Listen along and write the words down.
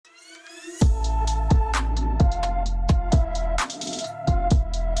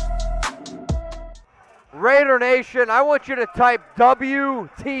Raider Nation, I want you to type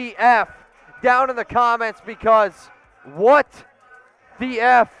WTF down in the comments, because what the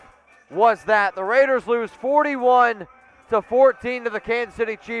F was that? The Raiders lose 41-14 to the Kansas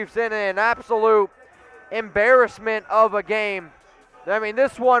City Chiefs in an absolute embarrassment of a game. I mean,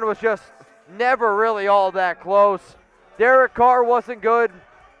 this one was just never really all that close. Derek Carr wasn't good.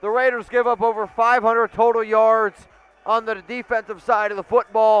 The Raiders give up over 500 total yards on the defensive side of the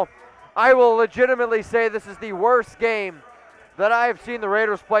football. I will legitimately say this is the worst game that I have seen the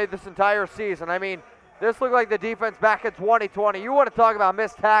Raiders play this entire season. I mean, this looked like the defense back in 2020. You want to talk about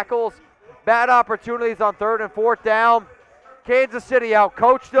missed tackles, bad opportunities on 3rd and 4th down. Kansas City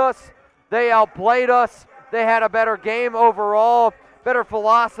outcoached us. They outplayed us. They had a better game overall, better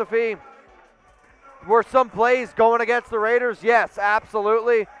philosophy. Were some plays going against the Raiders? Yes,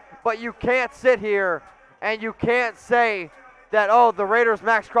 absolutely. But you can't sit here and you can't say that, oh, the Raiders'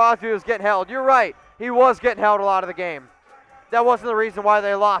 Max Crosby was getting held. You're right. He was getting held a lot of the game. That wasn't the reason why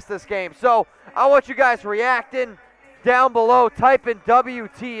they lost this game. So I want you guys reacting down below. Type in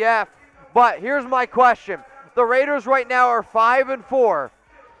WTF. But here's my question. The Raiders right now are 5-4.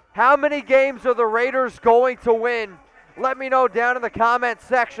 How many games are the Raiders going to win? Let me know down in the comment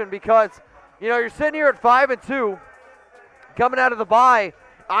section, because, you know, you're sitting here at 5-2, coming out of the bye.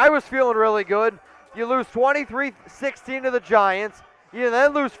 I was feeling really good. You lose 23-16 to the Giants. You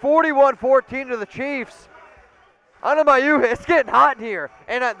then lose 41-14 to the Chiefs. I don't know about you, it's getting hot in here.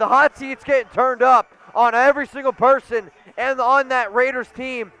 And the hot seat's getting turned up on every single person and on that Raiders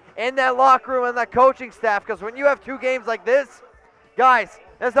team, in that locker room, and that coaching staff. Because when you have 2 games like this, guys,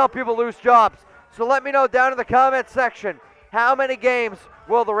 that's how people lose jobs. So let me know down in the comment section, how many games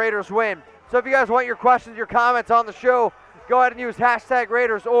will the Raiders win? So if you guys want your questions, your comments on the show, go ahead and use hashtag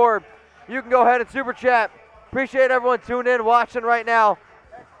Raiders, or you can go ahead and super chat. Appreciate everyone tuning in, watching right now.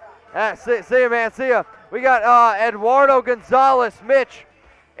 See you, man. See ya. We got Eduardo Gonzalez. Mitch,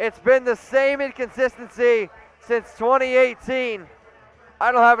 it's been the same inconsistency since 2018.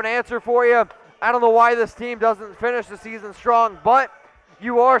 I don't have an answer for you. I don't know why this team doesn't finish the season strong, but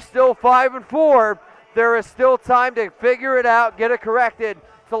you are still 5-4. There is still time to figure it out, get it corrected.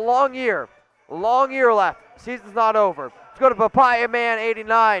 It's a long year left. Season's not over. Let's go to Papaya Man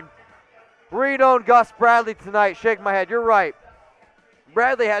 89. Reno and Gus Bradley tonight. Shake my head. You're right.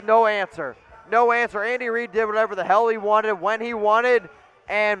 Bradley had no answer. No answer. Andy Reid did whatever the hell he wanted when he wanted,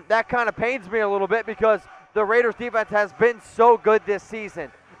 and that kind of pains me a little bit, because the Raiders defense has been so good this season.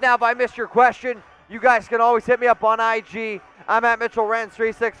 Now, if I missed your question, you guys can always hit me up on IG. I'm at Mitchell Renz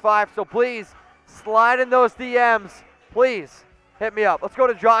 365, so please slide in those DMs. Please hit me up. Let's go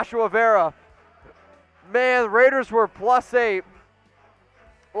to Joshua Vera. Man, the Raiders were +8.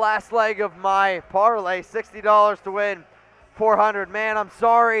 Last leg of my parlay, $60 to win, 400. Man, I'm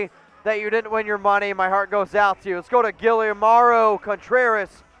sorry that you didn't win your money. My heart goes out to you. Let's go to Guillermo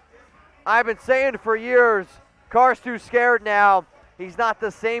Contreras. I've been saying for years, Carr's too scared now. He's not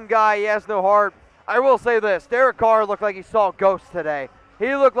the same guy. He has no heart. I will say this. Derek Carr looked like he saw ghosts today.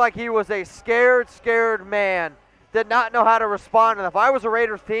 He looked like he was a scared man. Did not know how to respond. And if I was a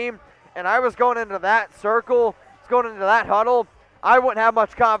Raiders team and I was going into that circle, going into that huddle, I wouldn't have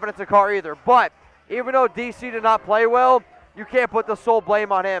much confidence in Carr either. But even though DeSean did not play well, you can't put the sole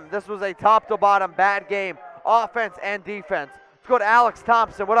blame on him. This was a top-to-bottom bad game, offense and defense. Let's go to Alex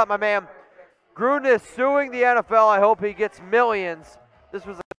Thompson. What up, my man? Gruden is suing the NFL. I hope he gets millions. This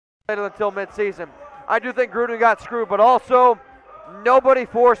was until midseason. I do think Gruden got screwed, but also nobody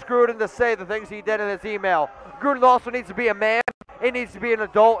forced Gruden to say the things he did in his email. Gruden also needs to be a man. He needs to be an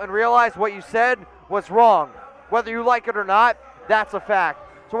adult and realize what you said was wrong. Whether you like it or not, that's a fact.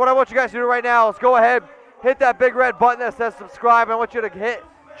 So what I want you guys to do right now is go ahead, hit that big red button that says subscribe. I want you to hit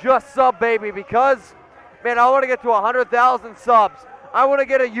just sub, baby, because, man, I want to get to 100,000 subs. I want to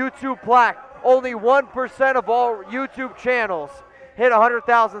get a YouTube plaque. Only 1% of all YouTube channels hit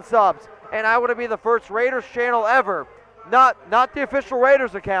 100,000 subs. And I want to be the first Raiders channel ever, not the official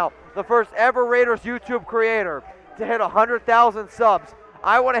Raiders account, the first ever Raiders YouTube creator to hit 100,000 subs.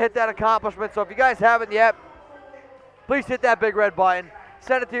 I want to hit that accomplishment. So if you guys haven't yet, please hit that big red button.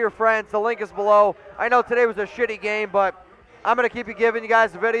 Send it to your friends. The link is below. I know today was a shitty game, but I'm going to keep giving you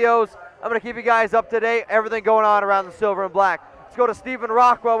guys the videos. I'm going to keep you guys up to date. Everything going on around the silver and black. Let's go to Stephen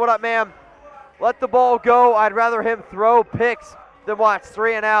Rockwell. What up, man? Let the ball go. I'd rather him throw picks than watch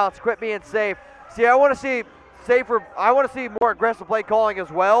 3 and outs. Quit being safe. See, I want to see safer. I want to see more aggressive play calling as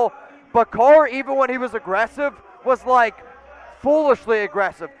well. But Carr, even when he was aggressive, was like foolishly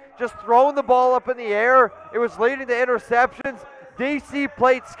aggressive. Just throwing the ball up in the air. It was leading to interceptions. DC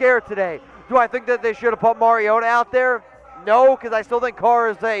played scared today. Do I think that they should have put Mariota out there? No, because I still think Carr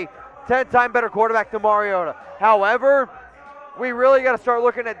is a 10-time better quarterback than Mariota. However, we really got to start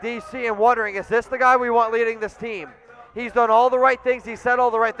looking at DeSean and wondering, is this the guy we want leading this team? He's done all the right things. He said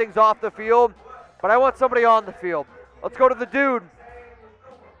all the right things off the field, but I want somebody on the field. Let's go to the dude.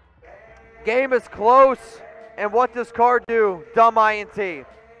 Game is close, and what does Carr do? Dumb INT.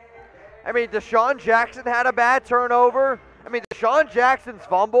 I mean, DeSean Jackson had a bad turnover. I mean, DeSean Jackson's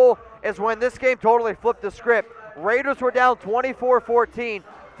fumble is when this game totally flipped the script. Raiders were down 24-14,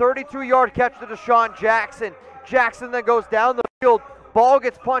 32-yard catch to DeSean Jackson. Jackson then goes down the field. Ball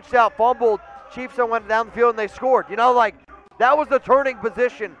gets punched out, fumbled. Chiefs then went down the field and they scored. You know, like, that was the turning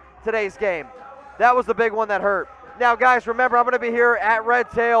position today's game. That was the big one that hurt. Now, guys, remember, I'm going to be here at Red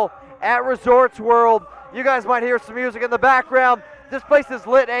Tail, at Resorts World. You guys might hear some music in the background. This place is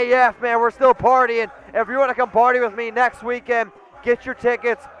lit AF, man. We're still partying. If you want to come party with me next weekend, get your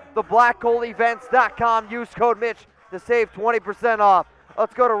tickets. theblackholeevents.com. Use code Mitch to save 20% off.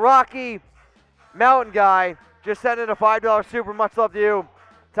 Let's go to Rocky Mountain Guy. Just sent in a $5 super. Much love to you.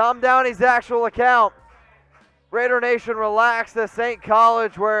 Tom Downey's actual account. Raider Nation, relax. This ain't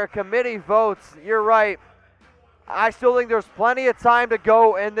college where a committee votes. You're right. I still think there's plenty of time to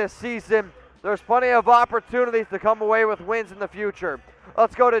go in this season. There's plenty of opportunities to come away with wins in the future.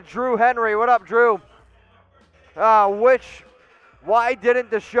 Let's go to Drew Henry. What up, Drew? Why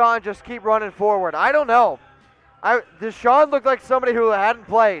didn't DeSean just keep running forward? I don't know. DeSean looked like somebody who hadn't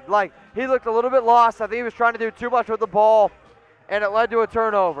played. Like, he looked a little bit lost. I think he was trying to do too much with the ball, and it led to a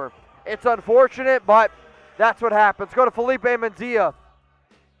turnover. It's unfortunate, but that's what happens. Go to Felipe Menzia.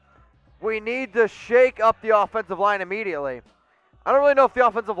 We need to shake up the offensive line immediately. I don't really know if the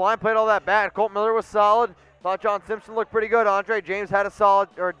offensive line played all that bad. Colt Miller was solid. Thought John Simpson looked pretty good. Andre James had a solid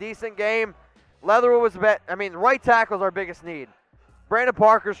or a decent game. Leatherwood was a bit. I mean, right tackle is our biggest need. Brandon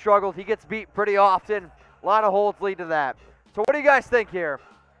Parker struggled. He gets beat pretty often. A lot of holds lead to that. So what do you guys think here?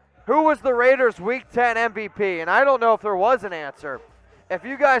 Who was the Raiders' Week 10 MVP? And I don't know if there was an answer. If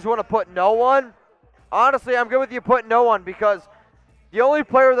you guys want to put no one, honestly, I'm good with you putting no one because the only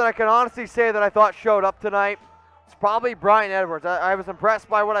player that I can honestly say that I thought showed up tonight is probably Bryan Edwards. I was impressed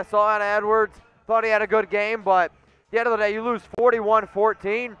by what I saw out of Edwards. Thought he had a good game, but at the end of the day, you lose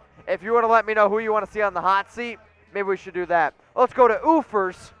 41-14. If you want to let me know who you want to see on the hot seat, maybe we should do that. Let's go to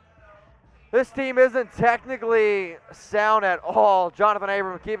Oofers. This team isn't technically sound at all. Jonathan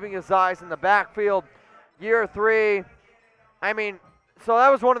Abram keeping his eyes in the backfield. Year 3. I mean, so that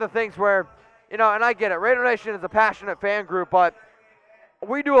was one of the things where, you know, and I get it. Raider Nation is a passionate fan group, but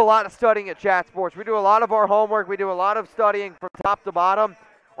we do a lot of studying at Chat Sports. We do a lot of our homework. We do a lot of studying from top to bottom.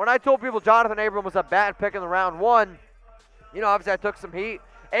 When I told people Jonathan Abram was a bad pick in the round 1, you know, obviously I took some heat.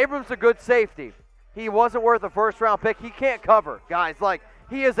 Abram's a good safety. He wasn't worth a first-round pick. He can't cover, guys. Like,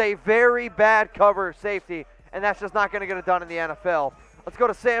 he is a very bad cover safety, and that's just not going to get it done in the NFL. Let's go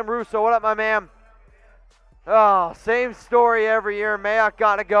to Sam Russo. What up, my man? Oh, same story every year. Mayock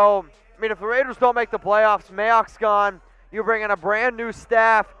got to go. I mean, if the Raiders don't make the playoffs, Mayock's gone. You bring in a brand-new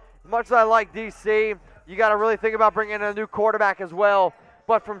staff. As much as I like DC, you got to really think about bringing in a new quarterback as well.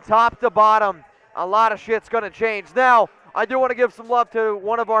 But from top to bottom, a lot of shit's going to change. Now, I do want to give some love to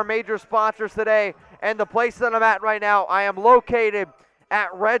one of our major sponsors today, and the place that I'm at right now. I am located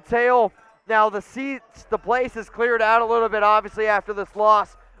at Red Tail. Now, the place is cleared out a little bit, obviously, after this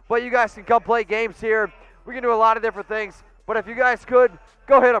loss, but you guys can come play games here. We can do a lot of different things, but if you guys could,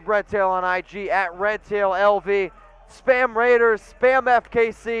 go hit up Red Tail on IG, at Red Tail LV. Spam Raiders, spam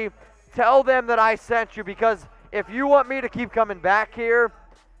FKC. Tell them that I sent you, because if you want me to keep coming back here,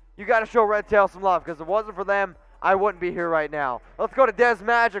 you got to show Red Tail some love, because if it wasn't for them, I wouldn't be here right now. Let's go to Dez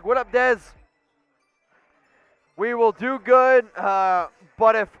Magic. What up, Dez? We will do good,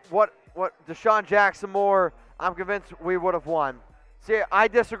 but if what DeSean Jackson more, I'm convinced we would have won. See, I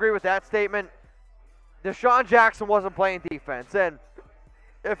disagree with that statement. DeSean Jackson wasn't playing defense, and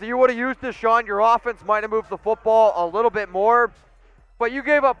if you would have used DeSean, your offense might have moved the football a little bit more, but you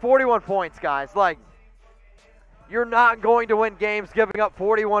gave up 41 points, guys. Like, you're not going to win games giving up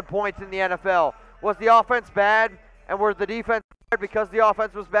 41 points in the NFL. Was the offense bad, and was the defense bad because the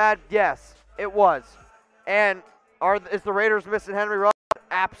offense was bad? Yes, it was. And is the Raiders missing Henry Ruggs?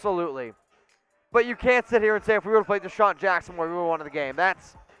 Absolutely. But you can't sit here and say if we would have played DeSean Jackson more, we would have won the game.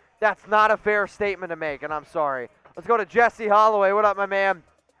 That's not a fair statement to make, and I'm sorry. Let's go to Jesse Holloway. What up, my man?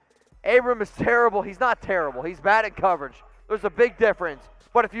 Abram is terrible. He's not terrible. He's bad at coverage. There's a big difference.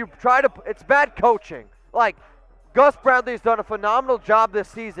 But if you try to, it's bad coaching. Like, Gus Bradley's done a phenomenal job this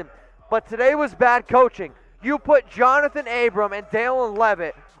season, but today was bad coaching. You put Jonathan Abram and Dalen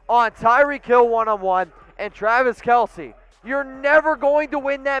Levitt on Tyreek Hill one-on-one and Travis Kelce. You're never going to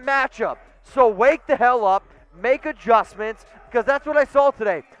win that matchup. So wake the hell up, make adjustments, because that's what I saw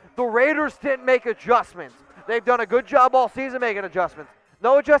today. the Raiders didn't make adjustments. They've done a good job all season making adjustments.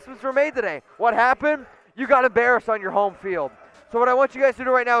 No adjustments were made today. What happened? You got embarrassed on your home field. So what I want you guys to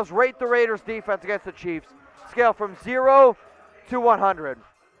do right now is rate the Raiders defense against the Chiefs. Scale from 0 to 100.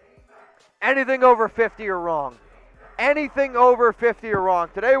 Anything over 50 or wrong. Anything over 50 or wrong.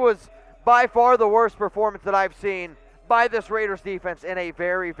 Today was by far the worst performance that I've seen by this Raiders defense in a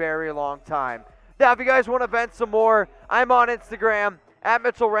very, very long time. Now, if you guys want to vent some more, I'm on Instagram, at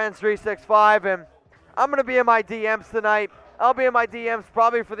MitchellRenz365, and I'm going to be in my DMs tonight. I'll be in my DMs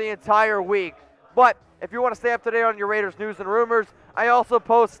probably for the entire week. But if you want to stay up to date on your Raiders news and rumors, I also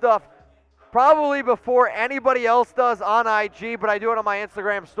post stuff probably before anybody else does on IG, but I do it on my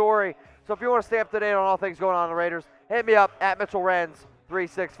Instagram story. So if you want to stay up to date on all things going on in the Raiders, hit me up at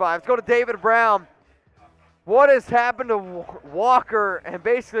MitchellRenz365. Let's go to David Brown. What has happened to Walker and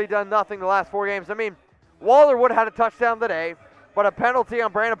basically done nothing the last 4 games? I mean, Waller would have had a touchdown today, but a penalty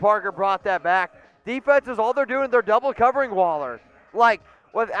on Brandon Parker brought that back. Defenses, all they're doing, they're double covering Waller. Like,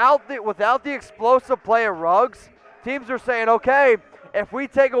 without the explosive play of Ruggs, teams are saying, okay, if we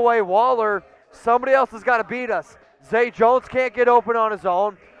take away Waller, somebody else has got to beat us. Zay Jones can't get open on his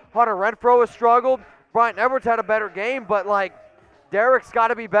own. Hunter Renfrow has struggled. Bryan Edwards had a better game, but, like, Derek's got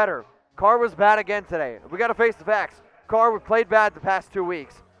to be better. Carr was bad again today. We got to face the facts. Carr played bad the past 2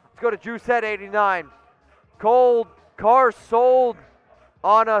 weeks. Let's go to Juicehead89. Carr sold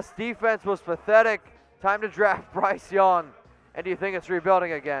on us. Defense was pathetic. Time to draft Bryce Young. And do you think it's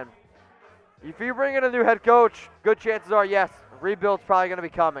rebuilding again? If you bring in a new head coach, good chances are, yes, rebuild's probably going to be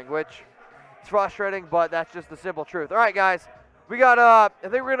coming, which is frustrating, but that's just the simple truth. All right, guys. We got, I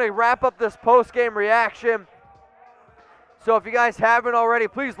think we're going to wrap up this post-game reaction. So if you guys haven't already,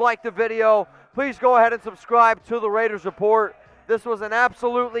 please like the video. Please go ahead and subscribe to the Raiders Report. This was an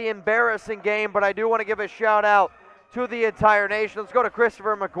absolutely embarrassing game, but I do want to give a shout out to the entire nation. Let's go to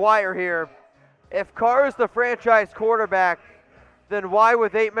Christopher McGuire here. If Carr is the franchise quarterback, then why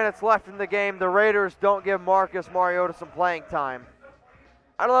with 8 minutes left in the game, the Raiders don't give Marcus Mariota some playing time?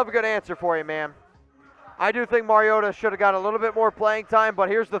 I don't have a good answer for you, man. I do think Mariota should have got a little bit more playing time, but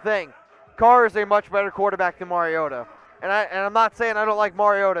here's the thing. Carr is a much better quarterback than Mariota. And I'm not saying I don't like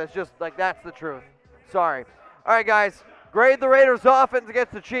Mariota. It's just, like, that's the truth. Sorry. All right, guys. Grade the Raiders' offense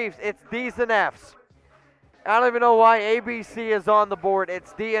against the Chiefs. It's D's and F's. I don't even know why ABC is on the board.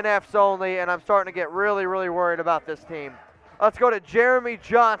 It's D and F's only, and I'm starting to get really, really worried about this team. Let's go to Jeremy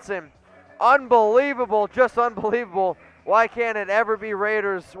Johnson. Unbelievable, just unbelievable. Why can't it ever be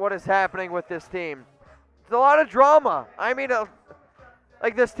Raiders? What is happening with this team? It's a lot of drama. I mean,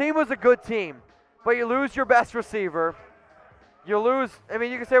 like, this team was a good team, but you lose your best receiver. You lose, I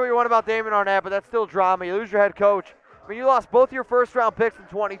mean, you can say what you want about Damon Arnett, but that's still drama. You lose your head coach. I mean, you lost both your first-round picks in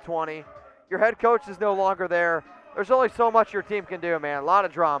 2020. Your head coach is no longer there. There's only so much your team can do, man. A lot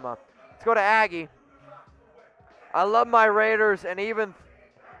of drama. Let's go to Aggie. I love my Raiders, and even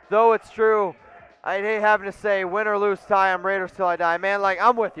though it's true, I hate having to say win or lose tie, I'm Raiders till I die. Man, like,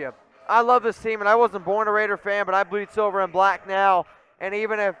 I'm with you. I love this team, and I wasn't born a Raider fan, but I bleed silver and black now. And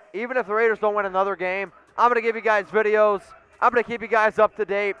even if the Raiders don't win another game, I'm going to give you guys videos. I'm going to keep you guys up to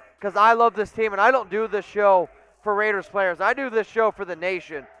date because I love this team, and I don't do this show for Raiders players. I do this show for the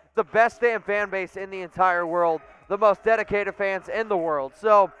nation, the best damn fan base in the entire world, the most dedicated fans in the world.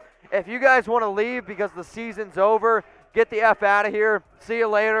 So if you guys want to leave because the season's over, get the F out of here. See you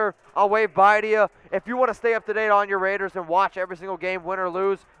later. I'll wave bye to you. If you want to stay up to date on your Raiders and watch every single game, win or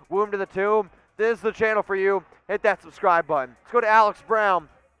lose, woo 'em to the tomb, this is the channel for you. Hit that subscribe button. Let's go to Alex Brown.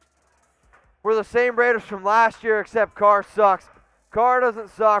 We're the same Raiders from last year, except Carr sucks. Carr doesn't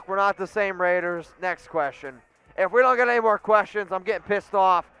suck. We're not the same Raiders. Next question. If we don't get any more questions, I'm getting pissed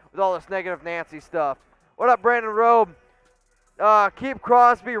off with all this negative Nancy stuff. What up, Brandon Robe? Keep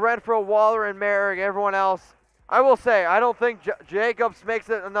Crosby, Renfrow, Waller, and Merrick. Everyone else. I will say, I don't think Jacobs makes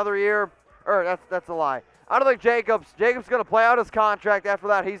it another year. Or that's a lie. I don't think Jacobs going to play out his contract. After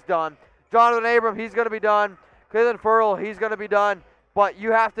that, he's done. Jonathan Abram, he's going to be done. Cleveland Ferrell, he's going to be done. But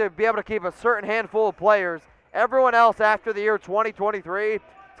you have to be able to keep a certain handful of players. Everyone else after the year 2023, it's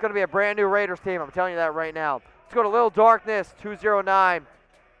going to be a brand new Raiders team. I'm telling you that right now. Let's go to Little Darkness 209.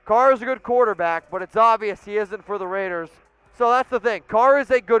 Carr is a good quarterback, but it's obvious he isn't for the Raiders. So that's the thing. Carr is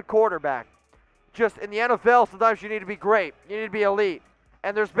a good quarterback. Just in the NFL, sometimes you need to be great. You need to be elite.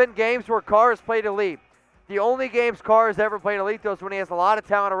 And there's been games where Carr has played elite. The only games Carr has ever played elite, though, is when he has a lot of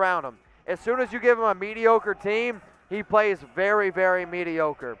talent around him. As soon as you give him a mediocre team, he plays very, very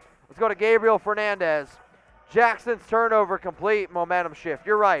mediocre. Let's go to Gabriel Fernandez. Jackson's turnover complete, momentum shift.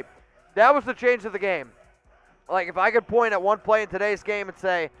 You're right. That was the change of the game. Like, if I could point at one play in today's game and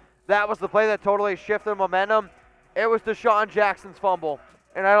say that was the play that totally shifted momentum, it was DeSean Jackson's fumble.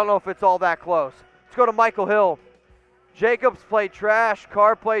 and I don't know if it's all that close. Let's go to Michael Hill. Jacobs played trash.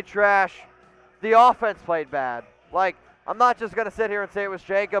 Carr played trash. The offense played bad. Like, I'm not just going to sit here and say it was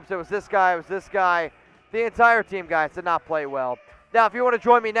Jacobs. It was this guy. It was this guy. The entire team, guys, did not play well. Now, if you want to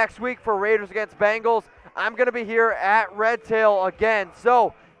join me next week for Raiders against Bengals, I'm going to be here at Red Tail again.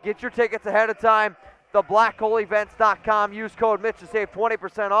 So get your tickets ahead of time. TheBlackHoleEvents.com. Use code Mitch to save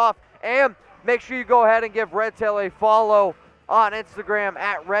 20% off. And make sure you go ahead and give Red Tail a follow on Instagram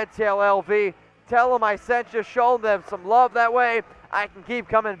at RedTailLV. Tell them I sent you. Show them some love. That way I can keep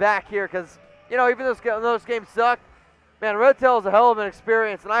coming back here because, you know, even though those games suck, man, Red Tail is a hell of an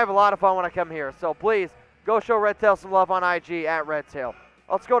experience, and I have a lot of fun when I come here. So please, go show Red Tail some love on IG at Red Tail.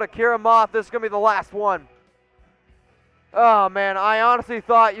 Let's go to Kira Moth. This is going to be the last one. Oh, man, I honestly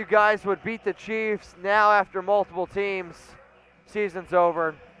thought you guys would beat the Chiefs. Now, after multiple teams, season's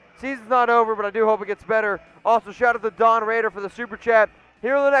over. Season's not over, but I do hope it gets better. Also, shout out to Don Raider for the Super Chat.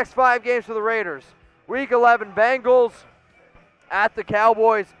 Here are the next 5 games for the Raiders. Week 11, Bengals at the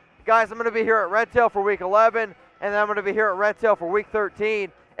Cowboys. Guys, I'm going to be here at Red Tail for Week 11, and then I'm going to be here at Red Tail for Week 13.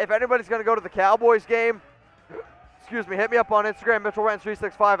 If anybody's going to go to the Cowboys game, excuse me, hit me up on Instagram,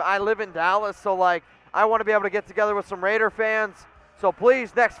 MitchellRenz365. I live in Dallas, so, like, I want to be able to get together with some Raider fans. So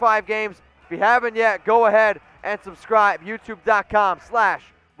please, next 5 games, if you haven't yet, go ahead and subscribe.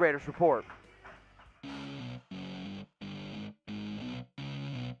 YouTube.com/Raiders Report.